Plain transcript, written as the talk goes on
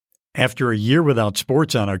After a year without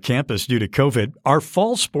sports on our campus due to COVID, our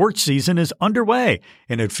fall sports season is underway,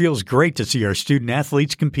 and it feels great to see our student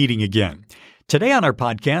athletes competing again. Today on our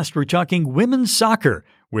podcast, we're talking women's soccer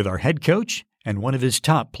with our head coach and one of his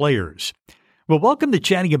top players. Well, welcome to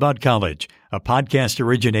Chatting About College, a podcast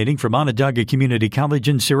originating from Onondaga Community College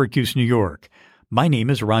in Syracuse, New York. My name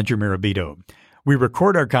is Roger Marabito. We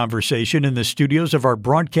record our conversation in the studios of our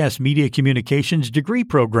Broadcast Media Communications degree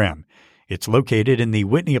program. It's located in the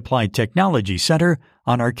Whitney Applied Technology Center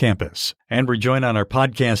on our campus. And we're joined on our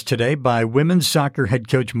podcast today by women's soccer head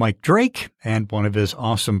coach Mike Drake and one of his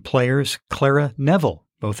awesome players, Clara Neville.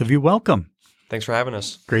 Both of you, welcome. Thanks for having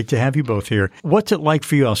us. Great to have you both here. What's it like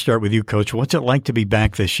for you? I'll start with you, Coach. What's it like to be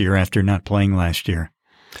back this year after not playing last year?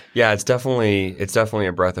 Yeah, it's definitely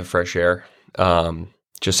a breath of fresh air.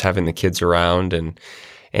 Just having the kids around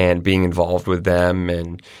and being involved with them,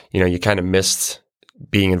 and you kind of missed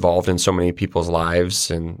being involved in so many people's lives,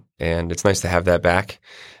 and it's nice to have that back.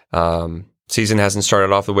 Season hasn't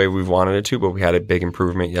started off the way we've wanted it to, but we had a big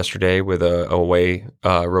improvement yesterday with a away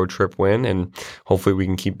road trip win, and hopefully we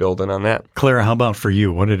can keep building on that. Clara, how about for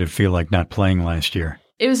you? What did it feel like not playing last year?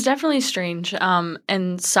 It was definitely strange,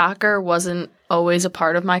 and soccer wasn't always a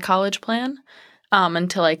part of my college plan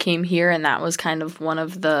until I came here, and that was kind of one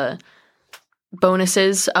of the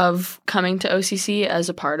bonuses of coming to OCC as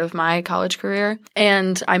a part of my college career.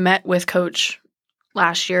 And I met with Coach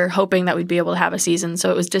last year hoping that we'd be able to have a season. So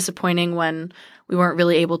it was disappointing when we weren't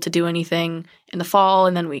really able to do anything in the fall,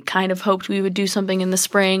 and then we kind of hoped we would do something in the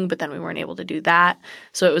spring, but then we weren't able to do that.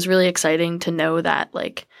 So it was really exciting to know that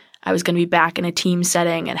I was going to be back in a team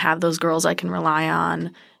setting and have those girls I can rely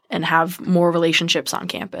on and have more relationships on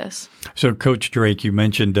campus. So, Coach Drake, you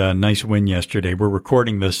mentioned a nice win yesterday. We're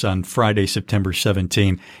recording this on Friday, September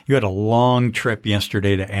 17. You had a long trip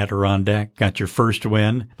yesterday to Adirondack, got your first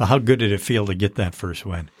win. How good did it feel to get that first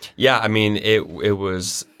win? Yeah, I mean, it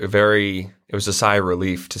was a sigh of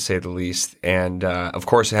relief, to say the least. And, of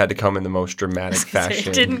course, it had to come in the most dramatic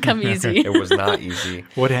fashion. It didn't come easy. It was not easy.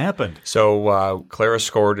 What happened? So, Clara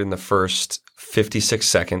scored in the first 56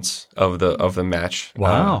 seconds of the match.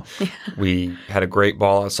 Wow. We had a great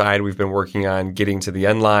ball outside. We've been working on getting to the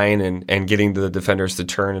end line and getting the defenders to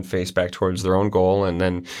turn and face back towards their own goal, and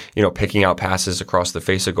then, picking out passes across the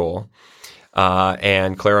face of goal.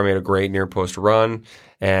 And Clara made a great near post run.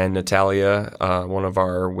 And Natalia, one of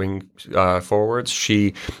our wing forwards,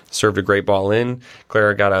 she served a great ball in.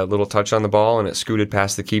 Clara got a little touch on the ball, and it scooted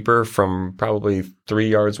past the keeper from probably 3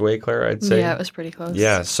 yards away, Clara, I'd say. Yeah, it was pretty close.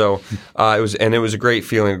 Yeah, so it was a great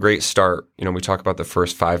feeling, a great start. We talk about the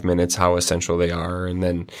first 5 minutes, how essential they are, and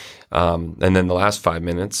then the last 5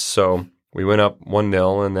 minutes. So we went up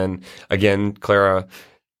 1-0, and then again, Clara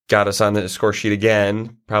got us on the score sheet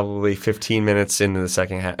again, probably 15 minutes into the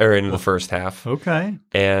second half, or into the first half. Okay.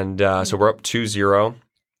 And so we're up 2-0.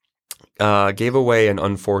 Gave away an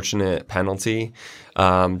unfortunate penalty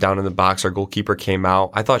down in the box. Our goalkeeper came out.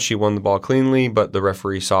 I thought she won the ball cleanly, but the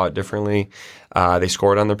referee saw it differently. They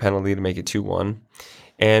scored on their penalty to make it 2-1.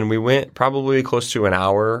 And we went probably close to an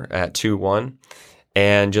hour at 2-1.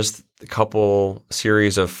 And just a couple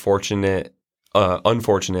series of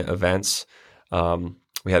unfortunate events.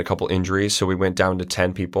 We had a couple injuries, so we went down to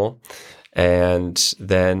 10 people. And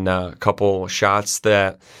then a couple shots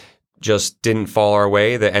that just didn't fall our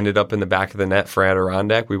way that ended up in the back of the net for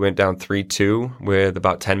Adirondack. We went down 3-2 with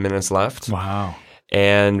about 10 minutes left. Wow.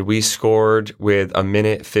 And we scored with 1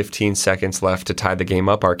 minute, 15 seconds left to tie the game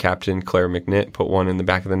up. Our captain, Claire McNitt, put one in the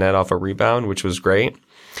back of the net off a rebound, which was great.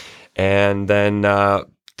 And then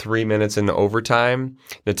 3 minutes into overtime,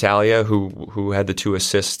 Natalia, who had the 2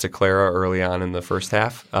 assists to Clara early on in the first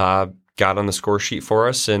half, got on the score sheet for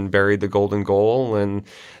us and buried the golden goal, and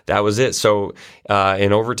that was it. So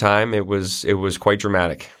in overtime, it was quite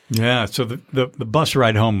dramatic. Yeah, so the bus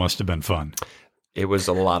ride home must have been fun. It was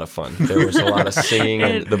a lot of fun. There was a lot of singing,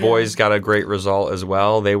 and the boys got a great result as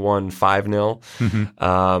well. They won 5-0,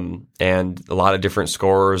 and a lot of different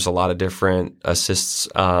scorers, a lot of different assists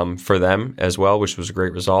for them as well, which was a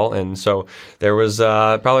great result. And so there was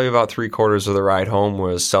probably about 3/4 of the ride home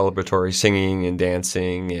was celebratory singing and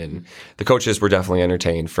dancing, and the coaches were definitely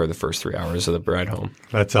entertained for the first 3 hours of the ride home.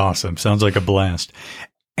 That's awesome. Sounds like a blast.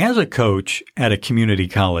 As a coach at a community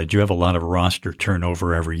college, you have a lot of roster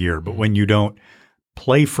turnover every year, but when you don't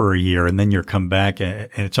play for a year and then you come back and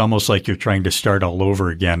it's almost like you're trying to start all over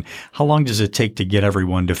again. How long does it take to get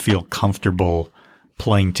everyone to feel comfortable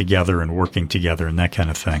playing together and working together and that kind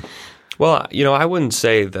of thing? Well, I wouldn't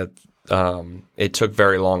say that it took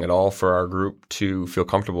very long at all for our group to feel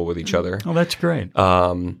comfortable with each other. Oh, that's great.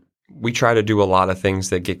 we try to do a lot of things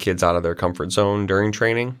that get kids out of their comfort zone during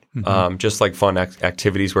training, just like fun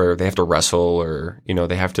activities where they have to wrestle or,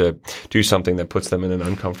 they have to do something that puts them in an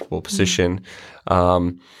uncomfortable position.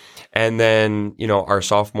 And then, our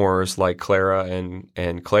sophomores like Clara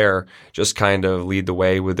and Claire just kind of lead the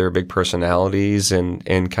way with their big personalities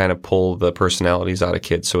and kind of pull the personalities out of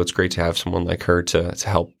kids. So it's great to have someone like her to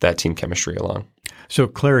help that team chemistry along. So,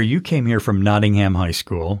 Clara, you came here from Nottingham High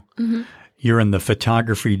School. Mm-hmm. You're in the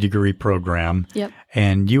photography degree program. Yep.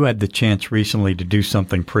 And you had the chance recently to do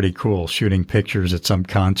something pretty cool, shooting pictures at some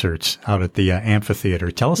concerts out at the amphitheater.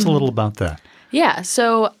 Tell us a little about that. Yeah.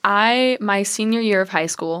 So my senior year of high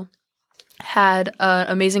school, had an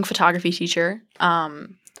amazing photography teacher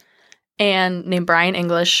and named Brian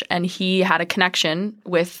English, and he had a connection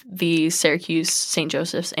with the Syracuse St.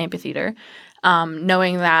 Joseph's Amphitheater,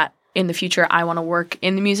 knowing that in the future I want to work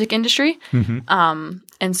in the music industry. Mm-hmm.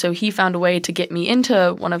 And so he found a way to get me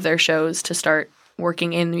into one of their shows to start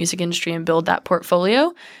working in the music industry and build that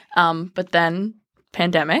portfolio. But then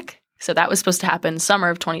pandemic. So that was supposed to happen summer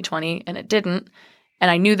of 2020, and it didn't. And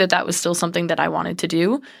I knew that was still something that I wanted to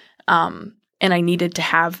do. And I needed to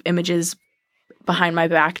have images behind my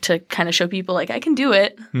back to kind of show people like I can do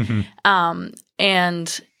it. Mm-hmm.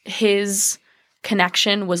 And his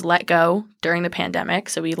connection was let go during the pandemic,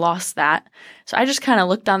 so we lost that. So I just kind of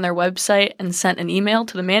looked on their website and sent an email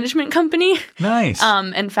to the management company. Nice.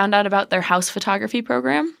 And found out about their house photography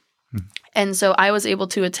program. Mm-hmm. And so I was able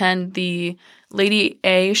to attend the Lady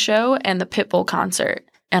A show and the Pitbull concert.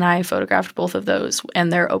 And I photographed both of those and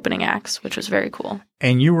their opening acts, which was very cool.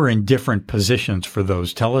 And you were in different positions for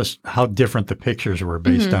those. Tell us how different the pictures were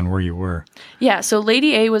based on where you were. Yeah, so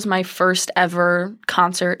Lady A was my first ever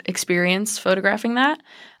concert experience photographing that.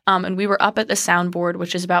 And we were up at the soundboard,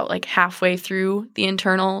 which is about like halfway through the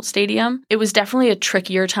internal stadium. It was definitely a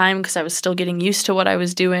trickier time because I was still getting used to what I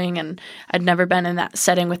was doing, and I'd never been in that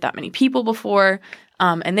setting with that many people before.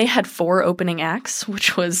 And they had 4 opening acts,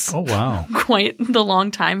 which was quite the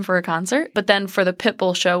long time for a concert. But then for the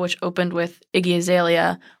Pitbull show, which opened with Iggy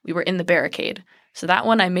Azalea, we were in the barricade. So that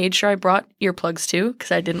one I made sure I brought earplugs to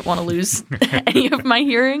because I didn't want to lose any of my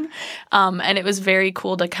hearing. And it was very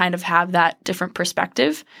cool to kind of have that different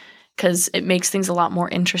perspective because it makes things a lot more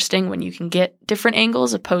interesting when you can get different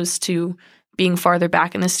angles opposed to being farther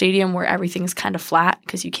back in the stadium where everything's kind of flat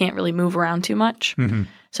because you can't really move around too much. Mm-hmm.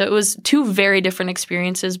 So it was 2 very different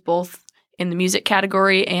experiences, both in the music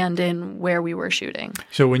category and in where we were shooting.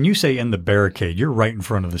 So when you say in the barricade, you're right in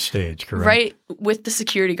front of the stage, correct? Right with the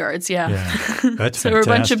security guards, yeah. That's so we're a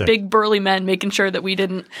bunch of big burly men making sure that we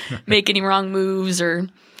didn't make any wrong moves or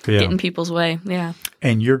get in people's way. Yeah.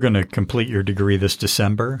 And you're going to complete your degree this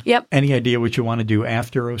December? Yep. Any idea what you want to do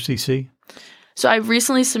after OCC? So I've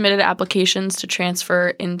recently submitted applications to transfer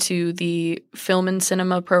into the film and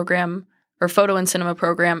cinema program or photo and cinema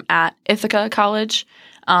program at Ithaca College.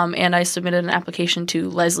 And I submitted an application to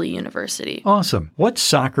Lesley University. Awesome. What's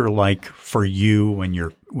soccer like for you when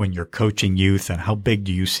you're coaching youth, and how big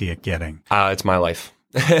do you see it getting? It's my life.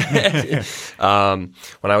 When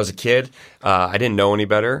I was a kid, I didn't know any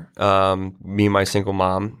better. Me and my single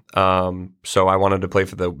mom. So I wanted to play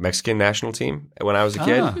for the Mexican national team when I was a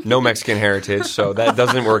kid. No Mexican heritage, so that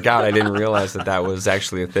doesn't work out. I didn't realize that was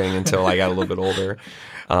actually a thing until I got a little bit older.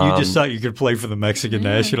 You just thought you could play for the Mexican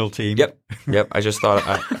national team. Yep. I just thought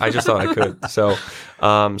I could. So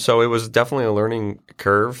it was definitely a learning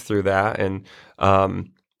curve through that, and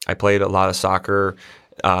I played a lot of soccer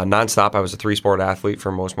nonstop. I was a 3-sport athlete for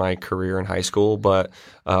most of my career in high school, but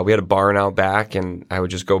we had a barn out back, and I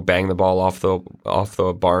would just go bang the ball off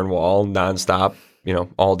the barn wall nonstop,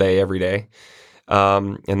 all day, every day.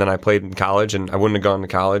 And then I played in college, and I wouldn't have gone to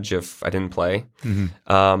college if I didn't play.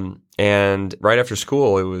 Mm-hmm. And right after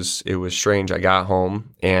school, it was strange. I got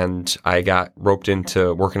home and I got roped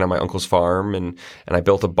into working on my uncle's farm, and I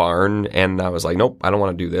built a barn, and I was like, nope, I don't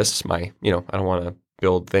want to do this. I don't want to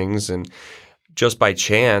build things. And just by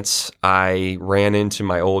chance, I ran into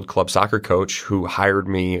my old club soccer coach who hired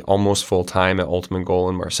me almost full time at Ultimate Goal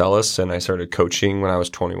in Marcellus, and I started coaching when I was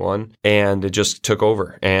 21, and it just took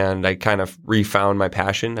over, and I kind of refound my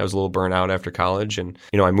passion. I was a little burnt out after college, and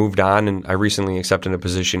I moved on, and I recently accepted a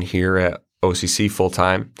position here at OCC full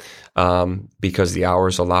time because the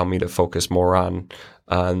hours allow me to focus more on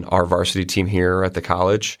our varsity team here at the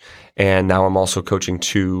college. And now I'm also coaching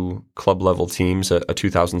 2 club level teams, a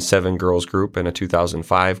 2007 girls group and a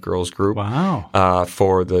 2005 girls group. Wow.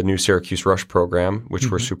 For the new Syracuse Rush program, which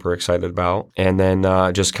we're super excited about. And then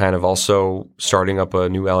just kind of also starting up a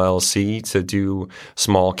new LLC to do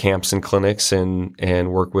small camps and clinics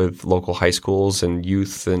and work with local high schools and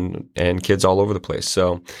youth and kids all over the place.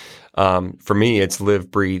 So For me, it's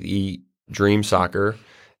live, breathe, eat, dream soccer.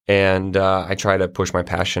 And I try to push my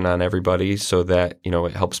passion on everybody so that,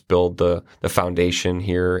 it helps build the foundation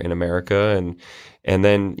here in America. And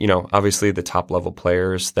then, obviously the top level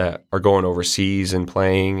players that are going overseas and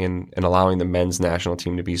playing and allowing the men's national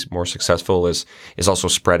team to be more successful is also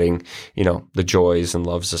spreading, the joys and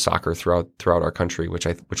loves of soccer throughout our country, which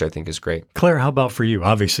I think is great. Claire, how about for you?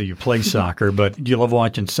 Obviously you play soccer, but do you love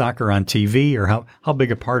watching soccer on TV, or how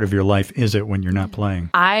big a part of your life is it when you're not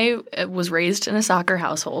playing? I was raised in a soccer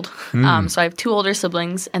household. So I have 2 older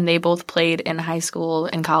siblings, and they both played in high school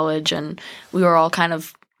and college, and we were all kind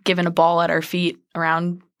of given a ball at our feet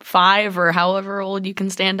around 5 or however old you can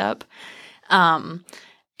stand up.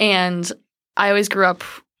 And I always grew up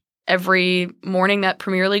every morning that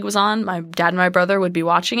Premier League was on, my dad and my brother would be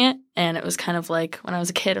watching it. And it was kind of like when I was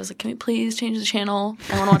a kid, I was like, can we please change the channel?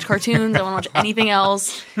 I want to watch cartoons. I want to watch anything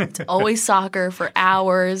else. It's always soccer for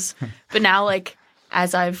hours. But now, like,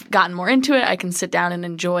 as I've gotten more into it, I can sit down and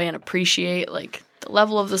enjoy and appreciate like the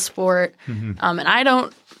level of the sport. And I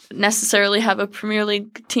don't necessarily have a Premier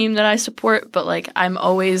League team that I support, but like I'm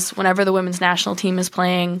always, whenever the women's national team is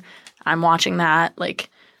playing, I'm watching that. Like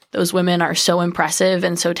those women are so impressive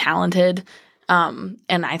and so talented. And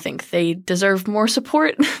I think they deserve more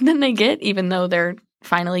support than they get, even though they're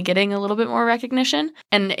finally getting a little bit more recognition.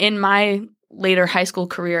 And in my later high school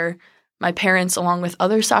career, my parents, along with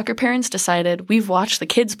other soccer parents, decided we've watched the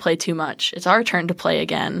kids play too much. It's our turn to play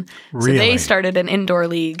again. Really? So they started an indoor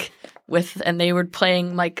league and they were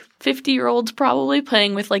playing like 50-year-olds probably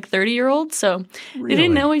playing with like 30-year-olds. So They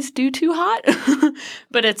didn't always do too hot,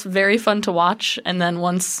 but it's very fun to watch. And then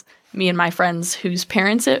once me and my friends whose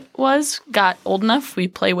parents it was got old enough, we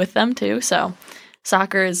play with them too. So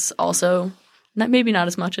soccer is also maybe not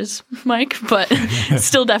as much as Mike, but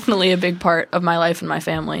still definitely a big part of my life and my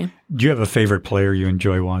family. Do you have a favorite player you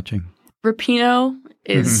enjoy watching? Rapinoe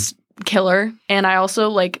is killer. And I also,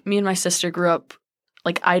 like, me and my sister grew up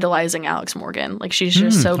like idolizing Alex Morgan. Like she's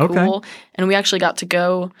just so cool. And we actually got to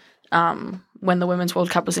go when the Women's World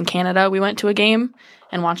Cup was in Canada. We went to a game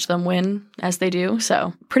and watched them win as they do.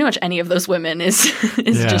 So pretty much any of those women is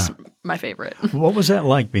just my favorite. What was that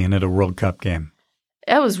like being at a World Cup game?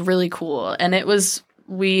 It was really cool. And it was,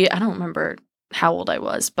 I don't remember how old I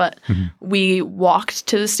was, but we walked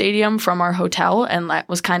to the stadium from our hotel, and that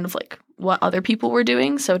was kind of like what other people were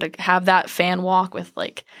doing. So to have that fan walk with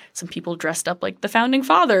like some people dressed up like the founding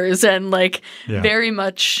fathers and like very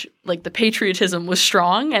much like the patriotism was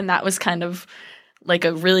strong. And that was kind of like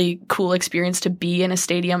a really cool experience to be in a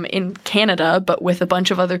stadium in Canada, but with a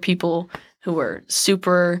bunch of other people who were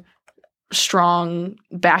super strong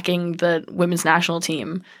backing the women's national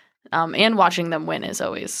team, and watching them win is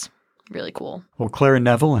always really cool. Well, Claire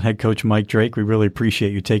Neville and head coach Mike Drake, we really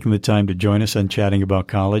appreciate you taking the time to join us and chatting about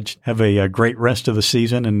college. Have a great rest of the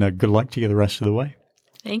season, and good luck to you the rest of the way.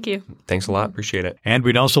 Thank you. Thanks a lot. Appreciate it. And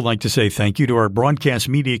we'd also like to say thank you to our Broadcast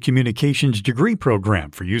Media Communications degree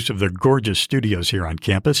program for use of their gorgeous studios here on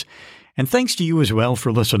campus. And thanks to you as well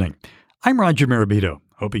for listening. I'm Roger Mirabito,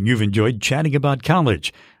 hoping you've enjoyed chatting about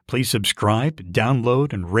college. Please subscribe,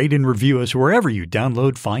 download, and rate and review us wherever you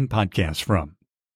download fine podcasts from.